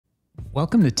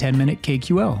Welcome to 10-Minute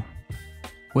KQL.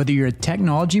 Whether you're a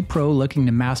technology pro looking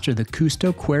to master the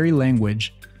Kusto query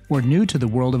language or new to the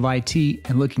world of IT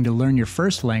and looking to learn your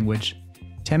first language,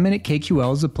 10-Minute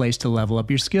KQL is a place to level up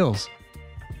your skills.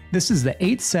 This is the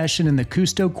 8th session in the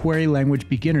Kusto Query Language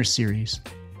Beginner Series.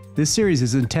 This series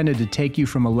is intended to take you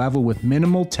from a level with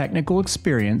minimal technical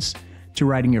experience to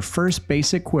writing your first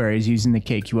basic queries using the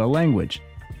KQL language.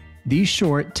 These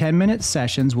short 10-minute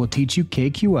sessions will teach you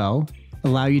KQL,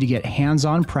 allow you to get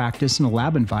hands-on practice in a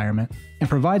lab environment, and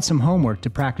provide some homework to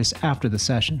practice after the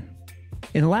session.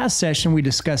 In the last session, we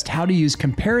discussed how to use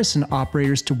comparison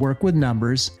operators to work with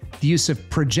numbers, the use of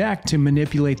project to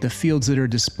manipulate the fields that are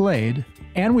displayed,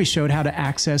 and we showed how to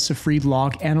access a free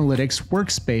log analytics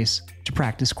workspace to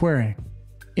practice querying.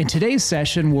 In today's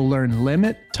session, we'll learn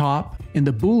limit, top, and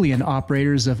the boolean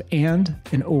operators of and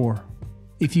or.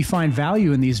 If you find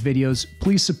value in these videos,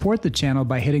 please support the channel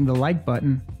by hitting the like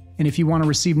button. And if you want to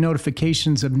receive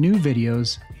notifications of new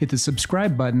videos, hit the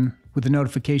subscribe button with the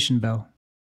notification bell.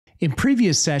 In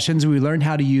previous sessions, we learned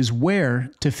how to use where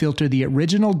to filter the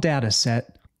original data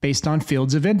set based on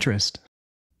fields of interest.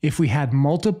 If we had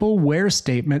multiple where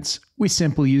statements, we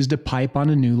simply used a pipe on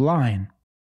a new line.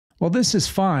 While this is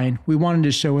fine, we wanted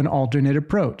to show an alternate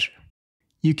approach.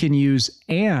 You can use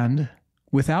and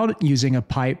without using a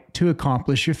pipe to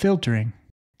accomplish your filtering.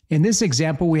 In this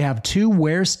example, we have two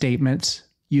where statements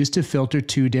used to filter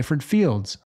two different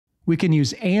fields. We can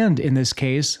use and in this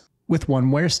case with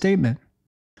one where statement.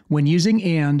 When using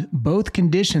and, both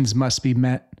conditions must be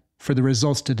met for the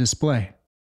results to display.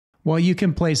 While you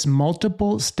can place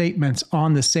multiple statements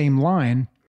on the same line,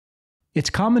 it's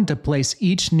common to place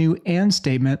each new and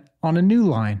statement on a new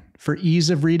line for ease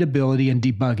of readability and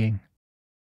debugging.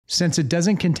 Since it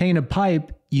doesn't contain a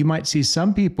pipe, you might see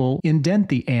some people indent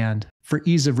the and for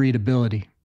ease of readability.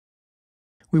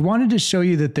 We wanted to show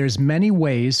you that there's many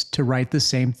ways to write the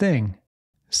same thing.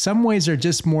 Some ways are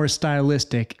just more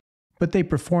stylistic, but they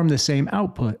perform the same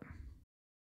output.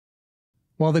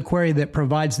 While the query that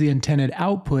provides the intended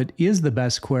output is the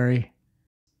best query,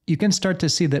 you can start to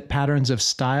see that patterns of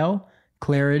style,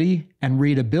 clarity, and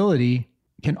readability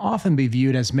can often be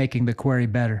viewed as making the query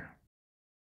better.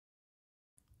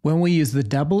 When we use the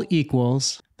double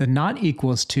equals, the not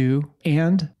equals to,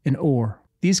 and or,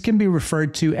 these can be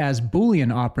referred to as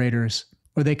boolean operators,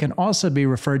 or they can also be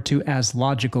referred to as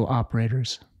logical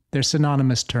operators. They're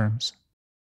synonymous terms.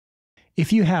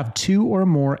 If you have two or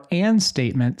more and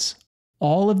statements,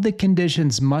 all of the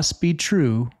conditions must be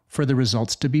true for the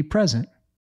results to be present.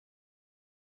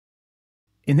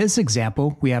 In this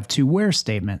example, we have two where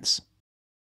statements,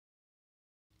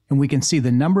 and we can see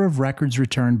the number of records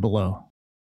returned below.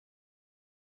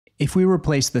 If we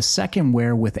replace the second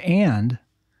where with and,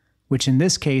 which in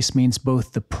this case means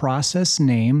both the process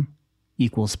name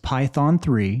equals Python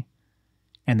 3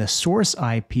 and the source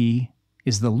IP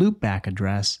is the loopback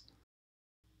address,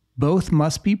 both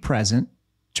must be present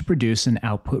to produce an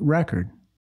output record.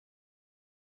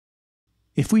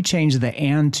 If we change the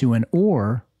and to an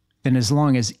or, then as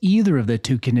long as either of the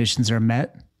two conditions are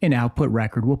met, an output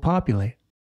record will populate.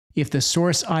 If the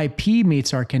source IP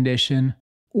meets our condition,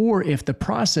 or if the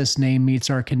process name meets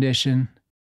our condition,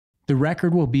 the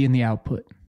record will be in the output.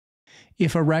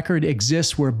 If a record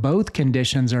exists where both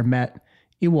conditions are met,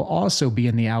 it will also be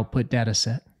in the output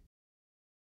dataset.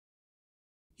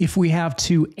 If we have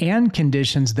two and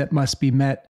conditions that must be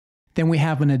met, then we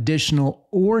have an additional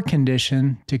or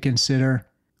condition to consider.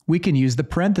 We can use the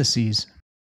parentheses.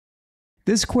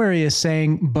 This query is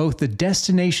saying both the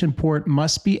destination port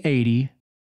must be 80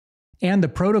 and the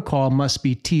protocol must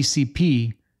be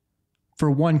TCP for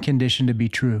one condition to be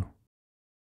true.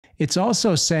 It's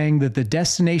also saying that the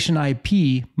destination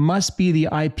IP must be the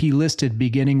IP listed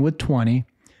beginning with 20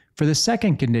 for the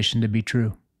second condition to be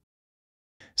true.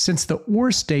 Since the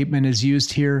or statement is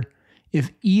used here,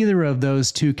 if either of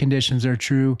those two conditions are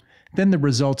true, then the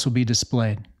results will be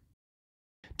displayed.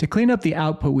 To clean up the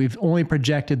output, we've only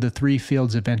projected the three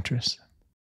fields of interest.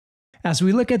 As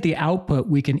we look at the output,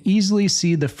 we can easily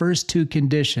see the first two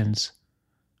conditions,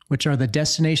 which are the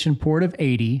destination port of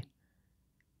 80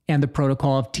 and the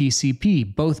protocol of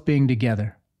TCP, both being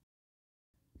together.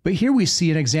 But here we see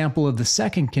an example of the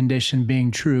second condition being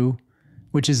true,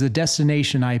 which is the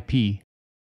destination IP.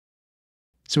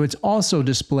 So it's also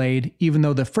displayed even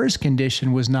though the first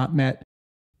condition was not met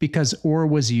because or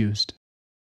was used.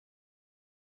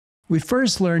 We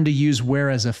first learned to use where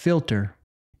as a filter,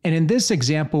 and in this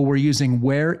example we're using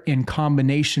where in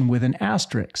combination with an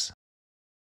asterisk.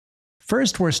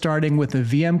 First we're starting with a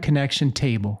VM connection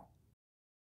table,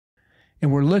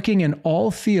 and we're looking in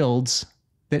all fields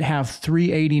that have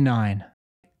 389.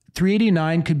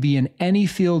 389 could be in any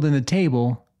field in the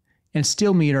table and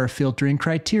still meet our filtering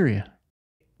criteria.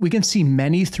 We can see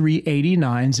many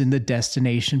 389s in the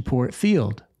destination port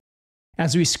field.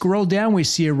 As we scroll down, we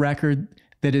see a record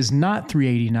that is not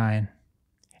 389.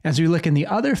 As we look in the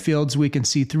other fields, we can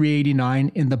see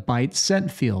 389 in the bytes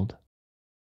sent field.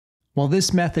 While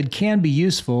this method can be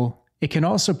useful, it can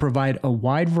also provide a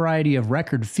wide variety of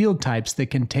record field types that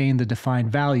contain the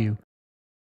defined value.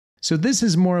 So this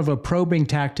is more of a probing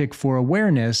tactic for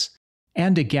awareness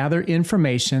and to gather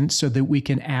information so that we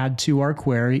can add to our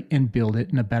query and build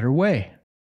it in a better way.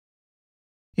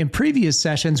 In previous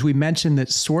sessions, we mentioned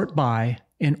that sort by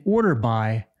and order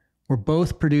by will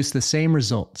both produce the same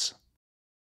results.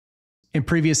 In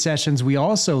previous sessions, we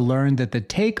also learned that the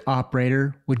take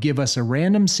operator would give us a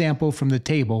random sample from the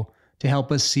table to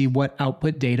help us see what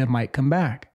output data might come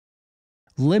back.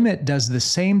 Limit does the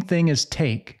same thing as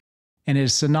take and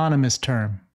is a synonymous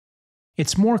term.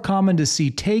 It's more common to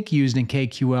see take used in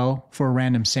KQL for a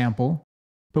random sample,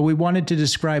 but we wanted to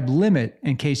describe limit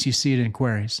in case you see it in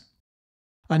queries.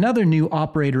 Another new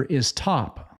operator is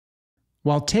top.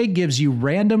 While take gives you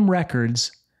random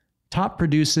records, top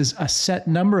produces a set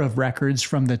number of records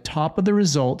from the top of the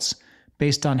results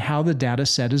based on how the data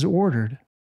set is ordered.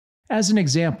 As an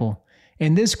example,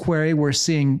 in this query we're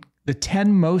seeing the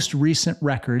 10 most recent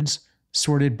records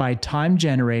sorted by time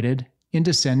generated in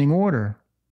descending order.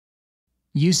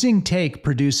 Using take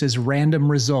produces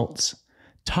random results.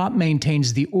 Top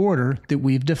maintains the order that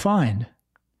we've defined.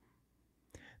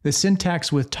 The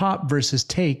syntax with top versus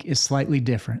take is slightly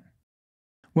different.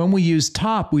 When we use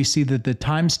top, we see that the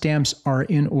timestamps are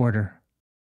in order.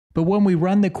 But when we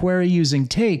run the query using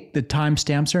take, the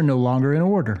timestamps are no longer in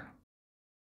order.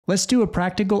 Let's do a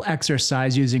practical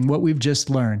exercise using what we've just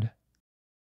learned.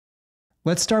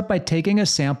 Let's start by taking a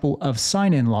sample of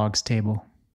sign-in logs table.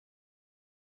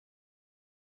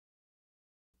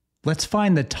 Let's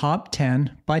find the top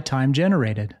 10 by time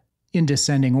generated in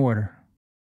descending order.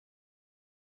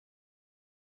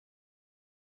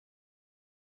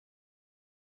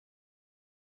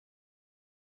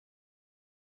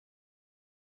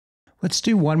 Let's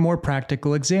do one more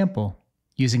practical example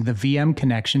using the VM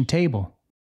connection table.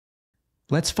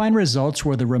 Let's find results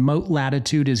where the remote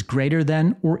latitude is greater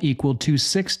than or equal to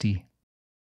 60.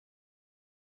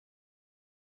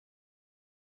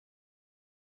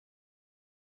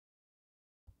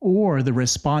 Or the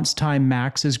response time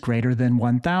max is greater than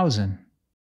 1000.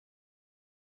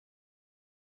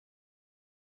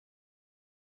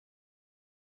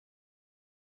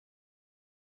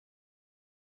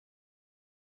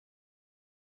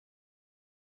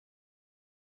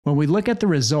 When we look at the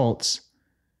results,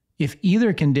 if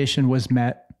either condition was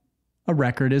met, a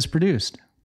record is produced.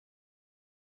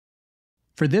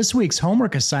 For this week's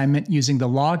homework assignment using the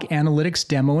Log Analytics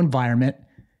demo environment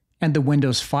and the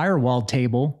Windows Firewall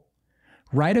table,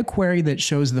 write a query that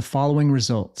shows the following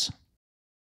results.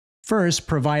 First,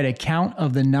 provide a count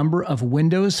of the number of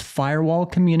Windows Firewall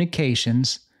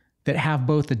communications that have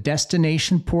both a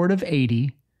destination port of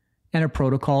 80 and a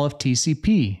protocol of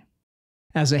TCP.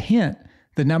 As a hint,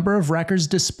 the number of records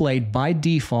displayed by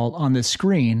default on the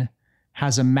screen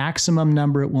has a maximum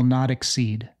number it will not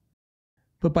exceed.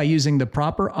 But by using the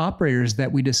proper operators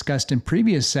that we discussed in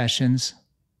previous sessions,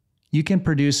 you can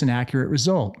produce an accurate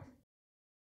result.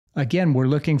 Again, we're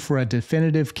looking for a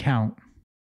definitive count.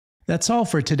 That's all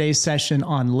for today's session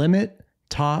on limit,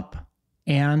 top,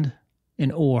 and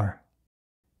or.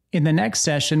 In the next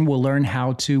session, we'll learn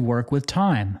how to work with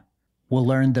time. We'll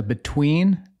learn the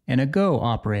between and a go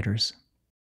operators.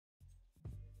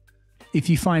 If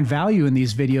you find value in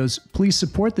these videos, please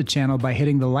support the channel by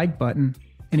hitting the like button.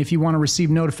 And if you want to receive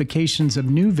notifications of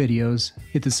new videos,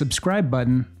 hit the subscribe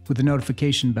button with the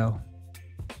notification bell.